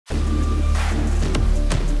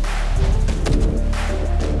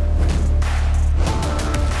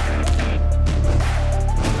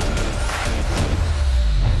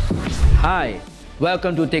Hi,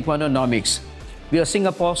 welcome to Taekwondonomics. We are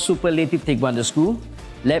Singapore's superlative Taekwondo school,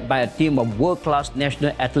 led by a team of world-class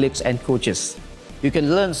national athletes and coaches. You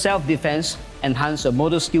can learn self-defense, enhance your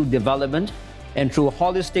motor skill development, and through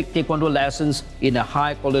holistic Taekwondo lessons in a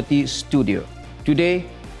high-quality studio. Today,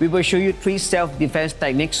 we will show you 3 self-defense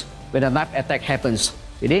techniques when a knife attack happens.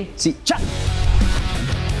 Ready? See, chat!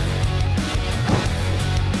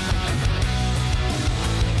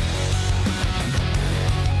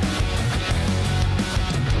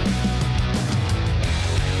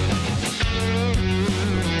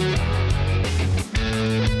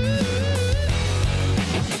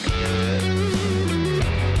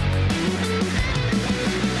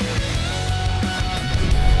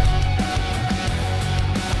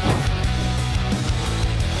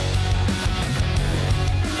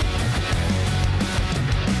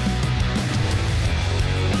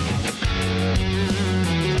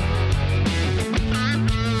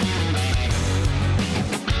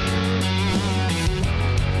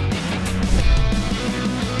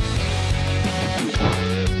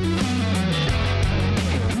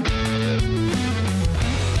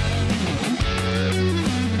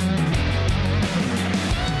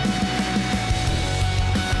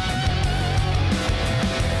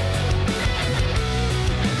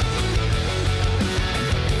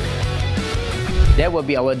 That will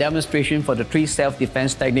be our demonstration for the 3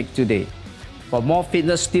 self-defense techniques today. For more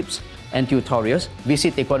fitness tips and tutorials,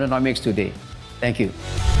 visit Taekwondonomics today. Thank you.